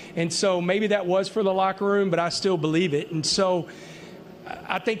 believe." And so maybe that was for the locker room, but I still believe it. And so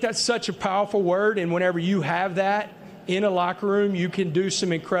I think that's such a powerful word. And whenever you have that in a locker room, you can do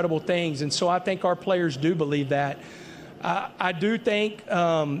some incredible things. And so I think our players do believe that. I do think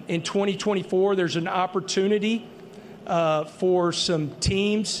in 2024 there's an opportunity for some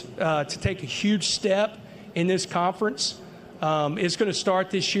teams to take a huge step in this conference. It's going to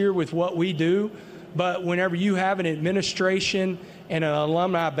start this year with what we do, but whenever you have an administration and an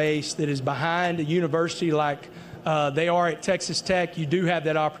alumni base that is behind a university like they are at Texas Tech, you do have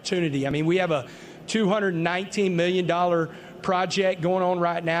that opportunity. I mean, we have a $219 million project going on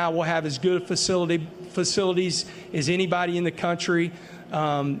right now. We'll have as good facilities as anybody in the country.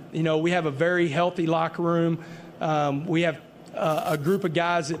 We have a very healthy locker room. We have a group of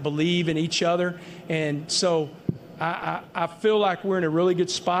guys that believe in each other. And so I feel like we're in a really good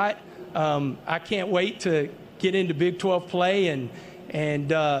spot. I can't wait to get into Big 12 play and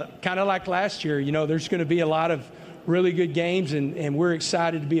kind of like last year, there's going to be a lot of really good games, and we're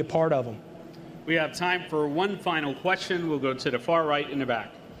excited to be a part of them. We have time for one final question. We'll go to the far right in the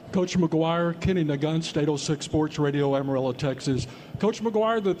back. Coach McGuire, Kenny Nagunst, 806 Sports Radio, Amarillo, Texas. Coach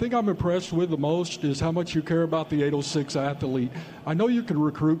McGuire, the thing I'm impressed with the most is how much you care about the 806 athlete. I know you can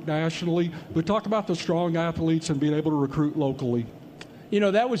recruit nationally, but talk about the strong athletes and being able to recruit locally.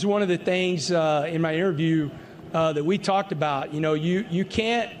 That was one of the things in my interview that we talked about. You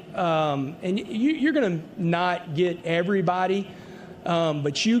can't, and you're going to not get everybody,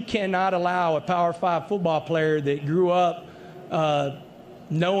 but you cannot allow a Power 5 football player that grew up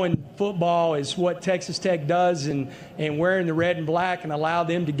knowing football is what Texas Tech does and wearing the red and black and allow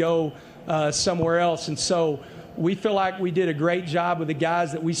them to go somewhere else. And so we feel like we did a great job with the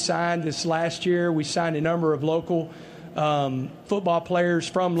guys that we signed this last year. We signed a number of local football players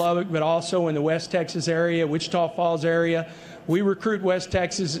from Lubbock, but also in the West Texas area, Wichita Falls area. We recruit West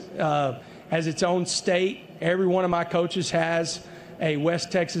Texas as its own state. Every one of my coaches has a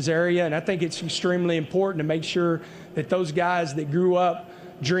West Texas area, and I think it's extremely important to make sure that those guys that grew up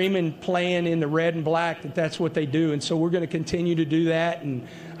dreaming, playing in the red and black, that's what they do. And so we're going to continue to do that, and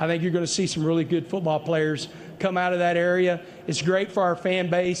I think you're going to see some really good football players come out of that area. It's great for our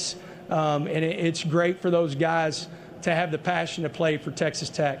fan base, and it's great for those guys to have the passion to play for Texas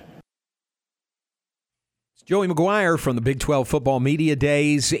Tech. It's Joey McGuire from the Big 12 Football Media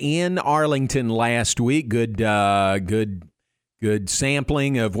Days in Arlington last week. Good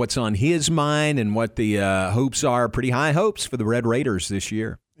sampling of what's on his mind and what the hopes are. Pretty high hopes for the Red Raiders this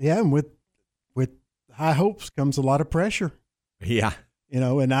year. Yeah, and with high hopes comes a lot of pressure. Yeah.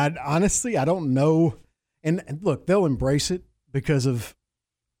 And I honestly don't know. And look, they'll embrace it because of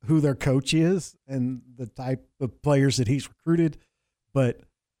who their coach is and the type of players that he's recruited. But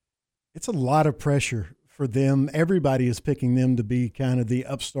it's a lot of pressure for them. Everybody is picking them to be kind of the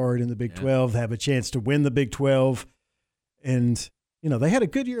upstart in the Big 12, have a chance to win the Big 12. And, they had a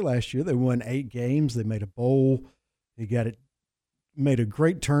good year last year. They won 8 games. They made a bowl. They made a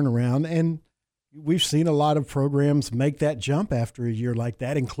great turnaround. And we've seen a lot of programs make that jump after a year like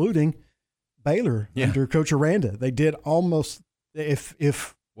that, including Baylor under Coach Aranda. They did almost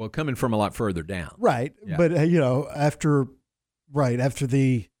well, coming from a lot further down. Right. Yeah. But, after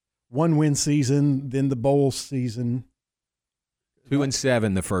the 1-win season, then the bowl season.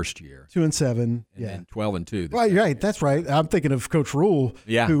 2-7 the first year. 2-7, and then 12-2. Right. That's right. I'm thinking of Coach Rule.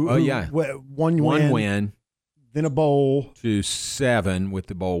 Yeah. One win, then a bowl. 2-7 with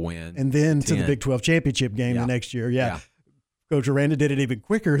the bowl win, and then to the Big 12 championship game the next year. Yeah. Coach Aranda did it even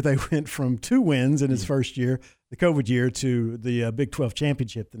quicker. They went from 2 wins in his first year, the COVID year, to the Big 12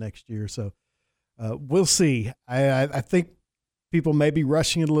 championship the next year. So we'll see. I think people may be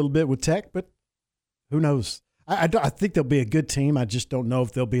rushing it a little bit with Tech, but who knows? I think they'll be a good team. I just don't know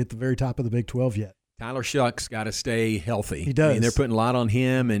if they'll be at the very top of the Big 12 yet. Tyler Shuck's got to stay healthy. He does. They're putting a lot on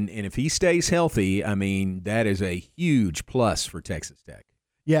him, and if he stays healthy, that is a huge plus for Texas Tech.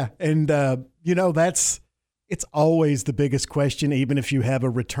 Yeah, and, it's always the biggest question, even if you have a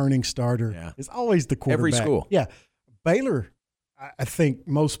returning starter. Yeah. It's always the quarterback. Every school. Yeah. Baylor, I think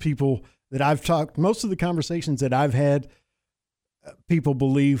most people that I've talked, most of the conversations that I've had, people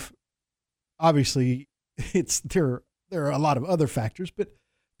believe, obviously, there are a lot of other factors, but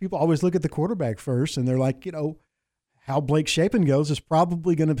people always look at the quarterback first, and they're like, how Blake Shapen goes is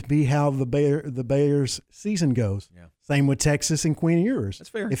probably going to be how the Bears' season goes. Yeah. Same with Texas and Queen Ewers. That's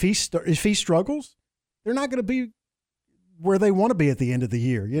fair. If he struggles, they're not going to be where they want to be at the end of the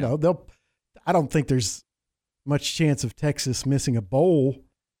year. I don't think there's much chance of Texas missing a bowl.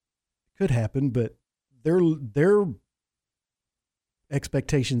 Could happen, but their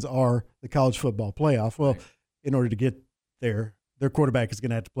expectations are the college football playoff. Well, in order to get there, their quarterback is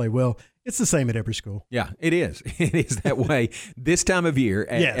going to have to play well. It's the same at every school. Yeah, it is. It is that way this time of year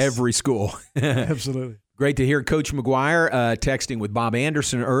at every school. Absolutely. Great to hear Coach McGuire texting with Bob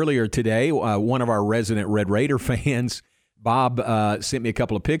Anderson earlier today, one of our resident Red Raider fans. Bob sent me a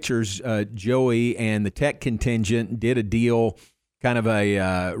couple of pictures. Joey and the Tech contingent did a deal, kind of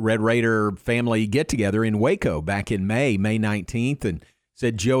a Red Raider family get-together in Waco back in May 19th, and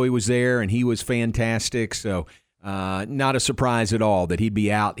said Joey was there, and he was fantastic. So not a surprise at all that he'd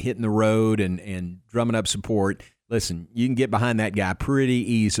be out hitting the road and drumming up support. Listen, you can get behind that guy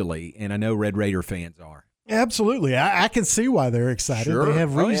pretty easily, and I know Red Raider fans are. Absolutely. I can see why they're excited. Sure. They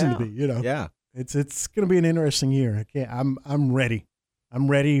have reason to be, Yeah. It's going to be an interesting year. I'm ready.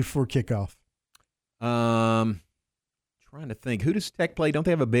 I'm ready for kickoff. Trying to think. Who does Tech play? Don't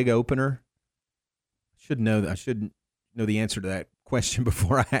they have a big opener? I should know the answer to that question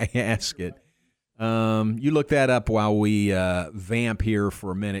before I ask it. You look that up while we vamp here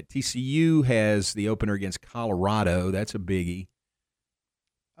for a minute. TCU has the opener against Colorado. That's a biggie.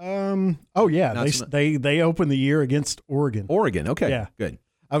 Oh yeah, they open the year against Oregon. Oregon, okay, yeah, good.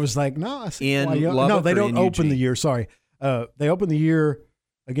 I was like, no, no, they don't open the year. Sorry, they open the year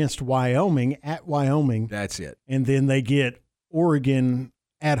against Wyoming at Wyoming. That's it, and then they get Oregon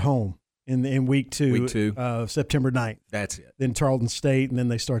at home in week two, September 9th. That's it. Then Tarleton State, and then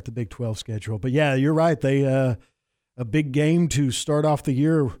they start the Big 12 schedule. But yeah, you're right. They a big game to start off the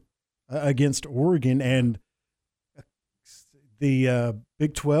year against Oregon, and the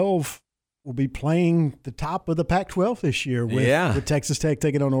Big 12 will be playing the top of the Pac-12 this year with Texas Tech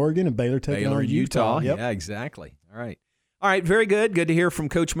taking on Oregon and Baylor taking on Utah. Yep. Yeah, exactly. All right, very good. Good to hear from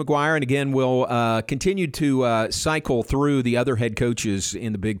Coach McGuire. And again, we'll continue to cycle through the other head coaches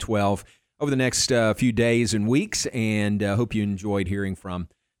in the Big 12 over the next few days and weeks, and hope you enjoyed hearing from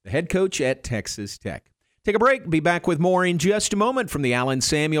the head coach at Texas Tech. Take a break. Be back with more in just a moment from the Allen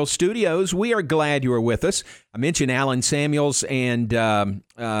Samuels Studios. We are glad you are with us. I mentioned Allen Samuels and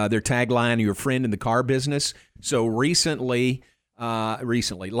their tagline, "Your friend in the car business." So recently,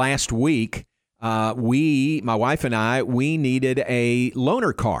 last week, my wife and I, we needed a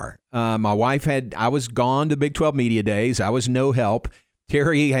loaner car. My wife I was gone to Big 12 Media Days. I was no help.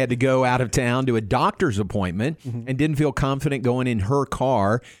 Terry had to go out of town to a doctor's appointment and didn't feel confident going in her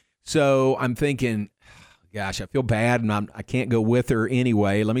car. So I'm thinking, gosh, I feel bad, and I can't go with her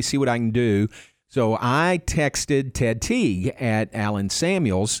anyway. Let me see what I can do. So I texted Ted Teague at Allen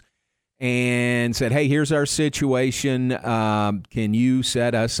Samuels and said, hey, here's our situation. Can you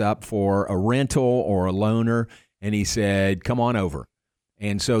set us up for a rental or a loaner? And he said, come on over.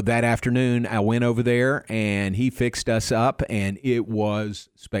 And so that afternoon, I went over there, and he fixed us up, and it was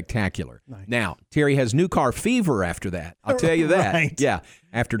spectacular. Nice. Now, Terry has new car fever after that. I'll tell you that. Right. Yeah,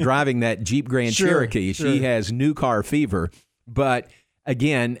 after driving that Jeep Grand Cherokee, she has new car fever. But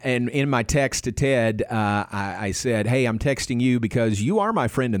again, and in my text to Ted, I said, hey, I'm texting you because you are my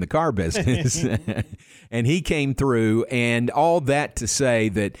friend in the car business. And he came through, and all that to say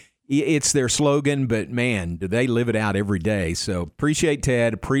that it's their slogan, but man, do they live it out every day. So appreciate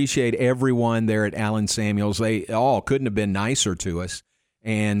Ted, appreciate everyone there at Allen Samuels. They all couldn't have been nicer to us.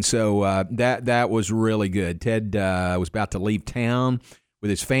 And so that was really good. Ted was about to leave town with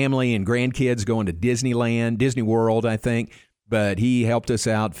his family and grandkids going to Disneyland, Disney World, I think. But he helped us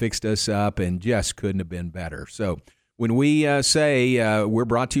out, fixed us up, and just couldn't have been better. So when we say we're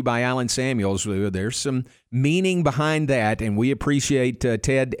brought to you by Allen Samuels, there's some meaning behind that, and we appreciate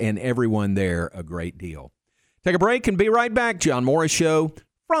Ted and everyone there a great deal. Take a break and be right back. John Morris Show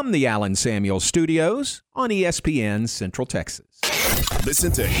from the Allen Samuels Studios on ESPN Central Texas.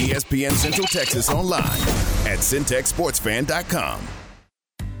 Listen to ESPN Central Texas online at syntechsportsfan.com.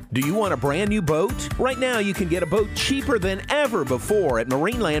 Do you want a brand new boat? Right now, you can get a boat cheaper than ever before at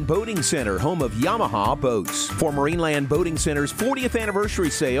Marineland Boating Center, home of Yamaha boats. For Marineland Boating Center's 40th anniversary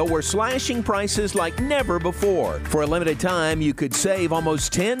sale, we're slashing prices like never before. For a limited time, you could save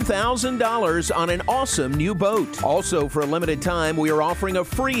almost $10,000 on an awesome new boat. Also, for a limited time, we are offering a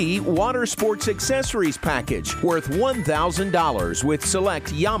free water sports accessories package worth $1,000 with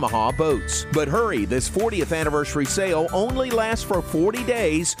select Yamaha boats. But hurry, this 40th anniversary sale only lasts for 40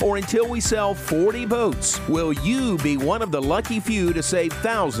 days or until we sell 40 boats. Will you be one of the lucky few to save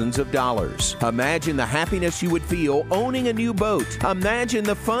thousands of dollars? Imagine the happiness you would feel owning a new boat. Imagine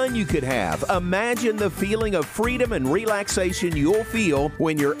the fun you could have. Imagine the feeling of freedom and relaxation you'll feel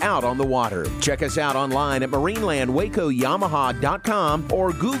when you're out on the water. Check us out online at marinelandwacoyamaha.com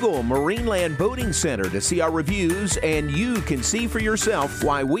or Google Marineland Boating Center to see our reviews, and you can see for yourself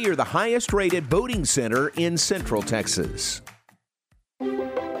why we are the highest rated boating center in Central Texas.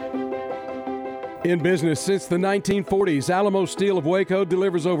 In business since the 1940s, Alamo Steel of Waco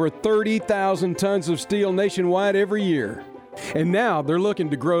delivers over 30,000 tons of steel nationwide every year. And now they're looking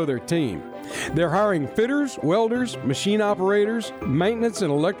to grow their team. They're hiring fitters, welders, machine operators, maintenance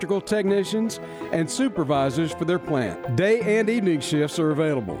and electrical technicians, and supervisors for their plant. Day and evening shifts are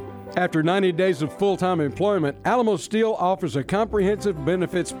available. After 90 days of full-time employment, Alamo Steel offers a comprehensive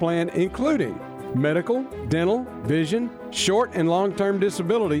benefits plan including medical, dental, vision, short and long-term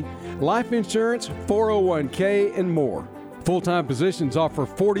disability, life insurance, 401k, and more. Full-time positions offer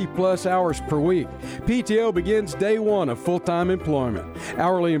 40-plus hours per week. PTO begins day one of full-time employment.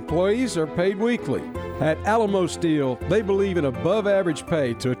 Hourly employees are paid weekly. At Alamo Steel, they believe in above-average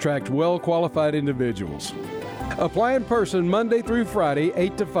pay to attract well-qualified individuals. Apply in person Monday through Friday,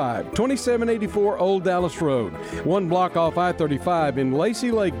 8 to 5, 2784 Old Dallas Road, one block off I-35 in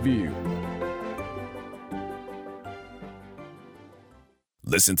Lacey Lakeview.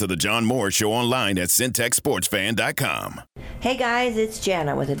 Listen to the John Moore Show online at syntechsportsfan.com. Hey guys, it's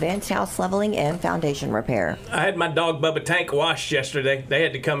Jana with Advanced House Leveling and Foundation Repair. I had my dog Bubba Tank washed yesterday. They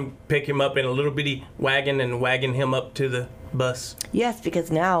had to come pick him up in a little bitty wagon and wagon him up to the bus. Yes,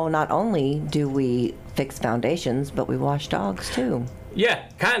 because now not only do we fix foundations, but we wash dogs too. Yeah,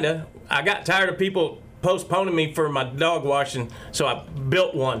 kinda. I got tired of people postponing me for my dog washing, so I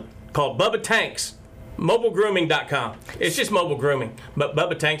built one called Bubba Tanks. MobileGrooming.com. It's just mobile grooming, but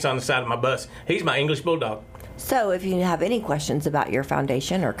Bubba Tank's on the side of my bus. He's my English Bulldog. So if you have any questions about your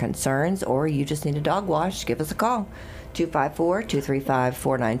foundation or concerns, or you just need a dog wash, give us a call.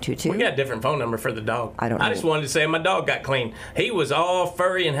 254-235-4922. We got a different phone number for the dog. I don't know. I just wanted to say my dog got clean. He was all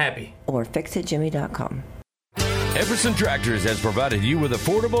furry and happy. Or fixitjimmy.com. Epperson Tractors has provided you with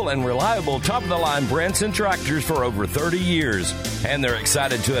affordable and reliable top-of-the-line Branson tractors for over 30 years. And they're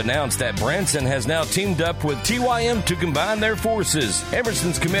excited to announce that Branson has now teamed up with TYM to combine their forces.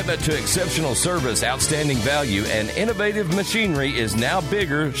 Epperson's commitment to exceptional service, outstanding value, and innovative machinery is now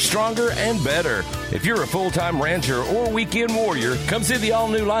bigger, stronger, and better. If you're a full-time rancher or weekend warrior, come see the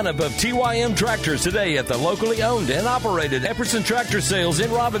all-new lineup of TYM tractors today at the locally owned and operated Epperson Tractor Sales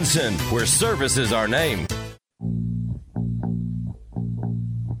in Robinson, where service is our name.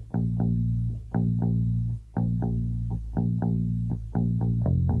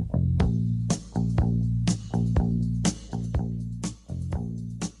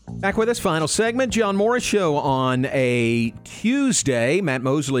 Back with us, final segment, John Morris Show on a Tuesday. Matt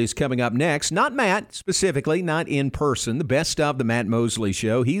Mosley is coming up next. Not Matt, specifically, not in person. The best of the Matt Mosley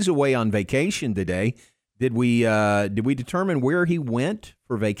Show. He's away on vacation today. Did we determine where he went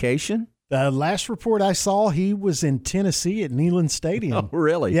for vacation? The last report I saw, he was in Tennessee at Neyland Stadium. Oh,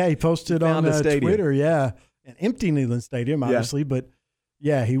 really? Yeah, he posted on Twitter. Yeah, an empty Neyland Stadium, obviously, but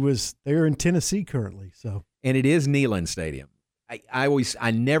yeah, he was there in Tennessee currently. So, and it is Neyland Stadium.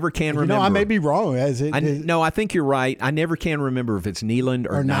 I never can remember. I may be wrong. No, I think you're right. I never can remember if it's Neyland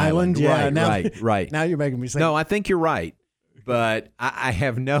or Nyland. Yeah, right. Now you're making me say. No, I think you're right. But I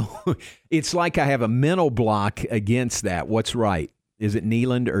have it's like I have a mental block against that. What's right? Is it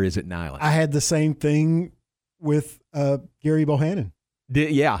Neyland or is it Nyland? I had the same thing with Gary Bohannon.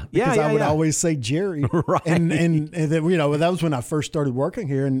 Because I would always say Jerry. Right. And then, that was when I first started working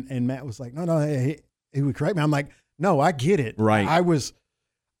here, and Matt was like, no, he would correct me. I'm like, no, I get it. Right. I was,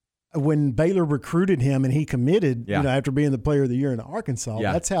 when Baylor recruited him and he committed, after being the player of the year in Arkansas,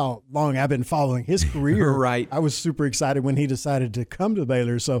 that's how long I've been following his career. Right. I was super excited when he decided to come to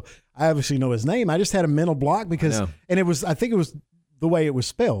Baylor. So I obviously know his name. I just had a mental block because, and I think it was the way it was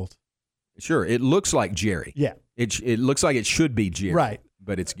spelled. Sure. It looks like Jerry. Yeah. It looks like it should be Jerry. Right.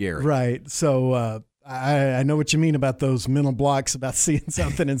 But it's Gary. Right. So, I know what you mean about those mental blocks about seeing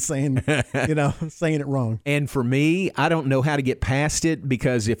something and saying, saying it wrong. And for me, I don't know how to get past it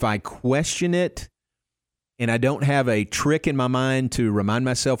because if I question it and I don't have a trick in my mind to remind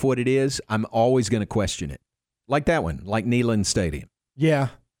myself what it is, I'm always going to question it. Like that one, like Neyland Stadium. Yeah.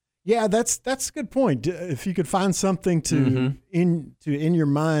 Yeah, that's a good point. If you could find something to in your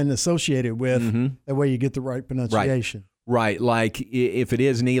mind associated with, that way you get the right pronunciation. Right, like if it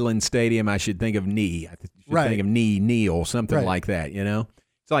is Neyland Stadium, I should think of knee. I should think of Neil, something like that,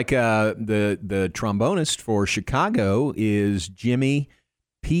 It's like the trombonist for Chicago is Jimmy,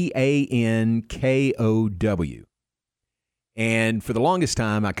 Pankow. And for the longest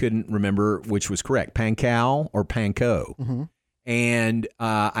time, I couldn't remember which was correct, Pankow or Panko. Mm-hmm. And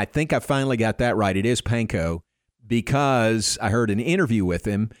I think I finally got that right. It is Panko because I heard an interview with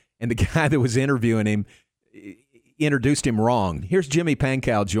him, and the guy that was interviewing him introduced him wrong. Here's Jimmy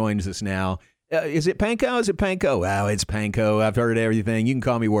Pankow joins us now. Is it Pankow? Is it Panko? Well, it's Panko. I've heard everything. You can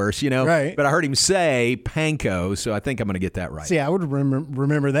call me worse, Right. But I heard him say Panko, so I think I'm going to get that right. See, I would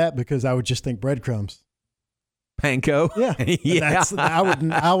remember that because I would just think breadcrumbs. Panko? Yeah.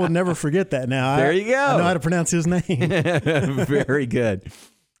 I would never forget that now. There you go. I know how to pronounce his name. Very good.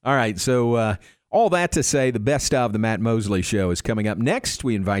 All right, so all that to say, the best of the Matt Mosley Show is coming up next.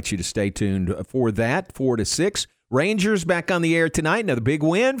 We invite you to stay tuned for that, 4 to 6. Rangers back on the air tonight. Another big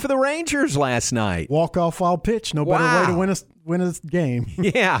win for the Rangers last night. Walk-off wild pitch. No better way to win a game.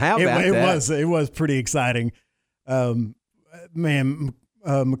 Yeah, how about that? It was pretty exciting.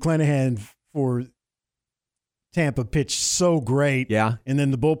 McClanahan for Tampa pitched so great. Yeah. And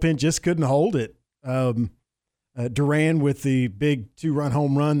then the bullpen just couldn't hold it. Duran with the big 2-run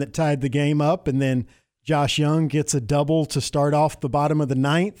home run that tied the game up, and then Josh Young gets a double to start off the bottom of the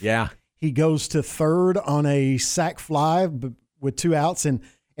 9th. Yeah. He goes to third on a sac fly with 2 outs, and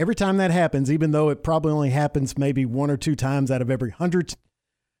every time that happens, even though it probably only happens maybe 1 or 2 times out of every 100,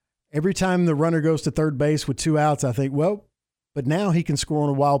 every time the runner goes to third base with 2 outs, I think, well, but now he can score on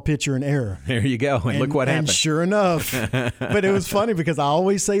a wild pitch or an error. There you go, and look what happened. And sure enough. But it was funny because I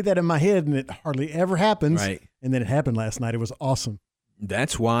always say that in my head, and it hardly ever happens. Right. And then it happened last night. It was awesome.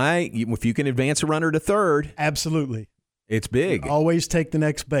 That's why if you can advance a runner to third. Absolutely. It's big. Always take the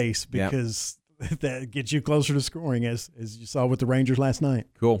next base because that gets you closer to scoring, as you saw with the Rangers last night.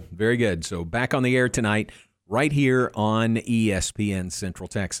 Cool. Very good. So back on the air tonight, right here on ESPN Central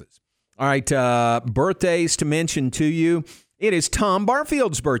Texas. All right, birthdays to mention to you. It is Tom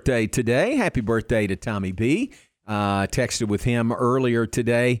Barfield's birthday today. Happy birthday to Tommy B. Texted with him earlier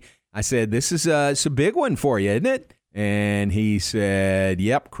today. I said, this is it's a big one for you, isn't it? And he said,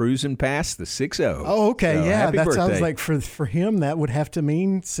 "Yep, cruising past the 60." Oh, okay, So, yeah. happy That birthday. sounds like for him that would have to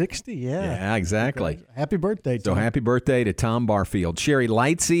mean 60. Yeah. Yeah, exactly. Happy birthday, So Tom. happy birthday to Tom Barfield. Sherry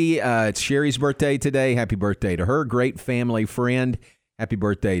Lightsey, it's Sherry's birthday today. Happy birthday to her. Great family friend. Happy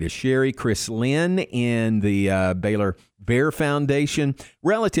birthday to Sherry. Chris Lynn in the Baylor Bear Foundation.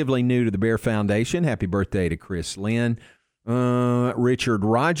 Relatively new to the Bear Foundation. Happy birthday to Chris Lynn. Richard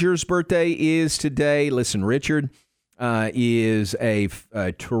Rogers' birthday is today. Listen, Richard is a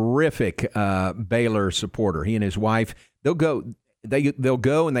terrific Baylor supporter. He and his wife, they'll go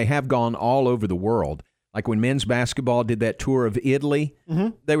and they have gone all over the world. Like when men's basketball did that tour of Italy,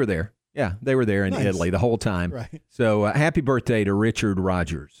 they were there. Yeah, they were there in Italy the whole time. Right. So happy birthday to Richard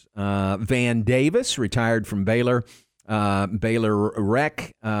Rogers. Van Davis, retired from Baylor. Baylor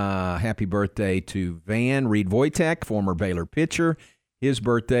Rec, happy birthday to Van. Reed Wojtek, former Baylor pitcher. His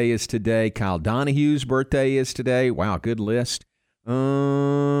birthday is today. Kyle Donahue's birthday is today. Wow, good list.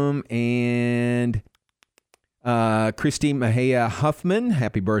 And Christy Mejia Huffman,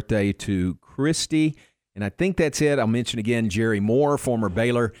 happy birthday to Christy. And I think that's it. I'll mention again Jerry Moore, former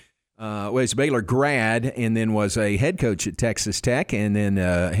Baylor, was Baylor grad and then was a head coach at Texas Tech and then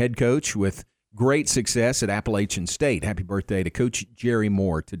head coach with great success at Appalachian State. Happy birthday to Coach Jerry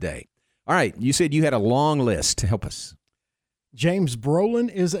Moore today. All right, you said you had a long list. Help us. James Brolin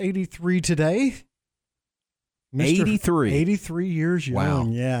is 83 today. 83. 83 years young, Wow.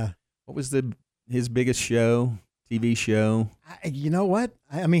 yeah. What was his biggest show, TV show? You know what?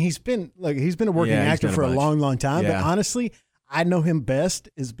 I mean, he's been a working Yeah, he's actor done a for a bunch. long, long time. Yeah. But honestly, I know him best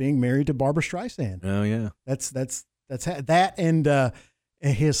as being married to Barbara Streisand. Oh yeah, that's that and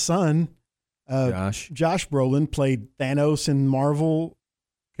his son, Josh Brolin, played Thanos in Marvel.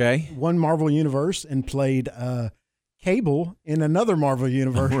 Okay, one Marvel universe and played Cable in another Marvel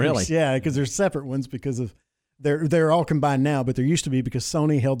universe. Really? Yeah, because they're separate ones because of they're all combined now, but there used to be because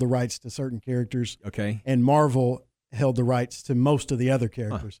Sony held the rights to certain characters. Okay. And Marvel held the rights to most of the other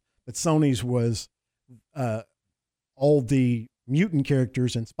characters. But Sony's was all the mutant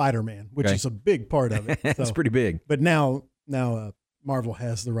characters and Spider-Man, which Okay. is a big part of it. It's So- pretty big. But now Marvel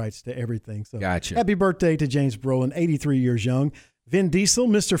has the rights to everything. So Gotcha. Happy birthday to James Brolin, 83 years young. Vin Diesel,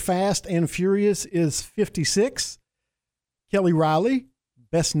 Mr. Fast and Furious, is 56. Kelly Riley,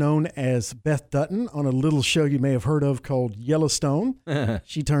 best known as Beth Dutton on a little show you may have heard of called Yellowstone.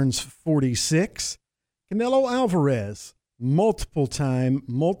 She turns 46. Canelo Alvarez, multiple-time,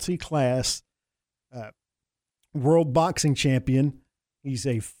 multi-class world boxing champion. He's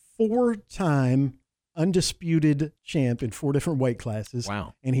a 4-time undisputed champ in 4 different weight classes.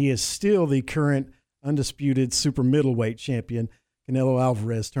 Wow. And he is still the current undisputed super middleweight champion. Canelo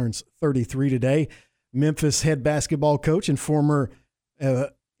Alvarez turns 33 today. Memphis head basketball coach and former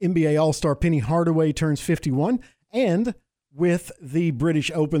NBA All-Star Penny Hardaway turns 51. And with the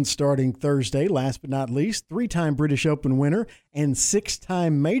British Open starting Thursday, last but not least, 3-time British Open winner and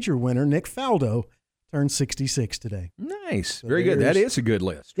 6-time major winner Nick Faldo turns 66 today. Nice. So Very good. That there's- is a good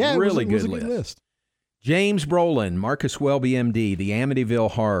list. Yeah, really it was a good good list. James Brolin, Marcus Welby, MD, The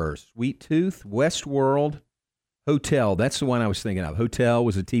Amityville Horror, Sweet Tooth, Westworld, Hotel. That's the one I was thinking of. Hotel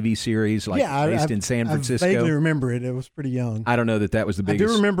was a TV series based in San Francisco. I vaguely remember it. It was pretty young. I don't know that was the I biggest.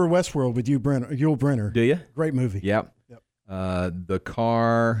 do remember Westworld with Yul Brynner. Do you? Great movie. Yep. The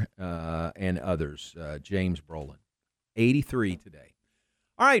Car and others. James Brolin, 83 today.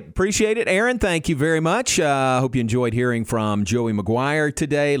 All right, appreciate it. Aaron, thank you very much. Hope you enjoyed hearing from Joey McGuire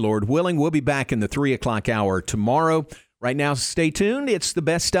today. Lord willing, we'll be back in the 3 o'clock hour tomorrow. Right now, stay tuned. It's the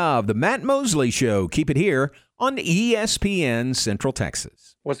best of the Matt Mosley Show. Keep it here on ESPN Central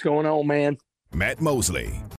Texas. What's going on, man? Matt Mosley.